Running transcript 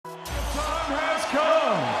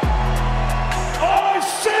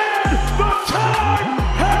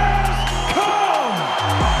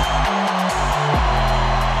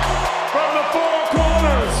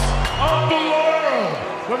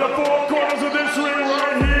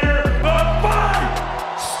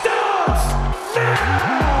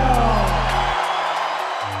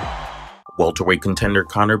Welterweight contender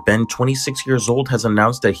Conor BENN, 26 years old, has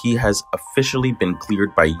announced that he has officially been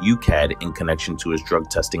cleared by UKAD in connection to his drug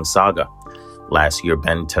testing saga. Last year,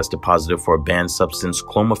 BENN tested positive for a banned substance,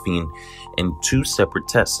 clomifene, in 2 separate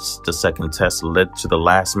tests. The second test led to the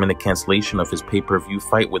last-minute cancellation of his pay-per-view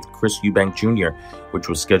fight with Chris Eubank Jr., which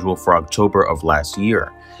was scheduled for October of last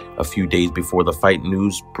year. A few days before the fight,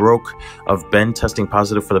 news broke of BENN testing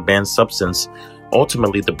positive for the banned substance.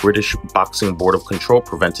 Ultimately, the British Boxing Board of Control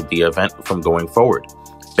prevented the event from going forward.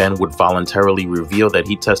 BENN would voluntarily reveal that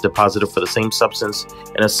he tested positive for the same substance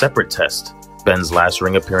in a separate test. BENN's last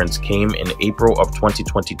ring appearance came in April of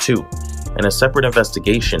 2022. In a separate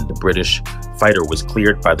investigation, the British fighter was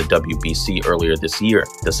cleared by the WBC earlier this year.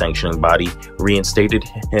 The sanctioning body reinstated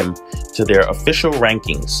him to their official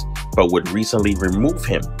rankings, but would recently remove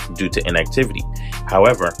him due to inactivity.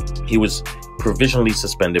 However, he was provisionally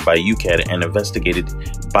suspended by UKAD and investigated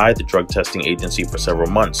by the drug testing agency for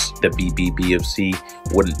several months. The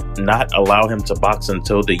BBBFC would not allow him to box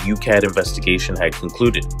until the UKAD investigation had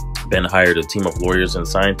concluded. BENN hired a team of lawyers and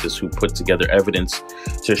scientists who put together evidence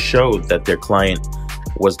to show that their client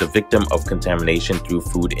was the victim of contamination through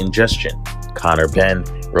food ingestion. Conor BENN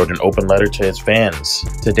wrote an open letter to his fans.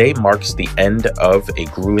 Today marks the end of a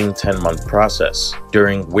grueling 10-month process,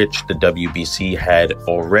 during which the WBC had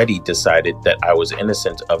already decided that I was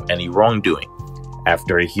innocent of any wrongdoing.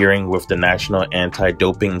 After a hearing with the National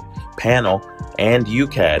Anti-Doping Panel and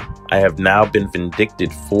UKAD, I have now been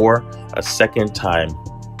vindicated for a second time.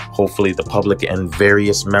 Hopefully, the public and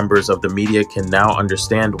various members of the media can now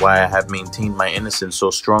understand why I have maintained my innocence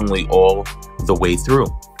so strongly all the way through.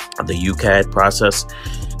 The UKAD process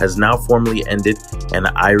has now formally ended and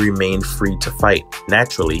I remain free to fight.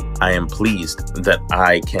 Naturally, I am pleased that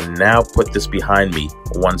I can now put this behind me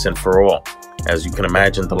once and for all. As you can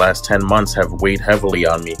imagine, the last 10 months have weighed heavily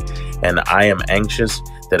on me, and I am anxious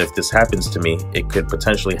that if this happens to me, it could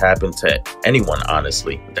potentially happen to anyone,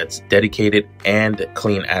 honestly, that's dedicated and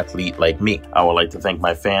clean athlete like me. I would like to thank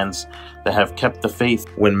my fans that have kept the faith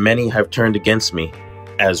when many have turned against me,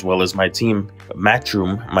 as well as my team,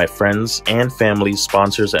 Matchroom, my friends and family,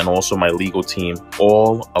 sponsors, and also my legal team,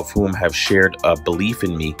 all of whom have shared a belief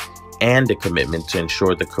in me and a commitment to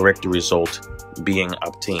ensure the correct result being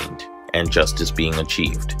obtained and justice being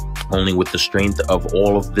achieved. Only with the strength of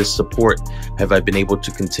all of this support have I been able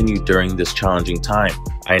to continue during this challenging time.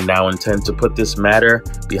 I now intend to put this matter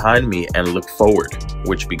behind me and look forward,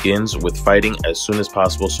 which begins with fighting as soon as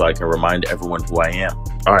possible so I can remind everyone who I am.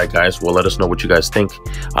 All right, guys, well, let us know what you guys think.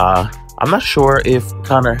 I'm not sure if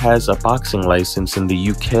Conor has a boxing license in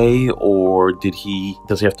the UK or does he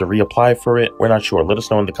have to reapply for it? We're not sure. Let us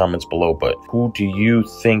know in the comments below. But who do you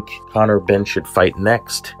think Conor BENN should fight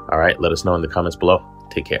next? All right, let us know in the comments below.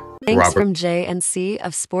 Take care. Thanks from J and C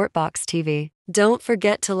of SportBox TV. Don't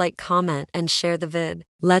forget to like, comment, and share the vid.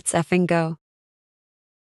 Let's effing go.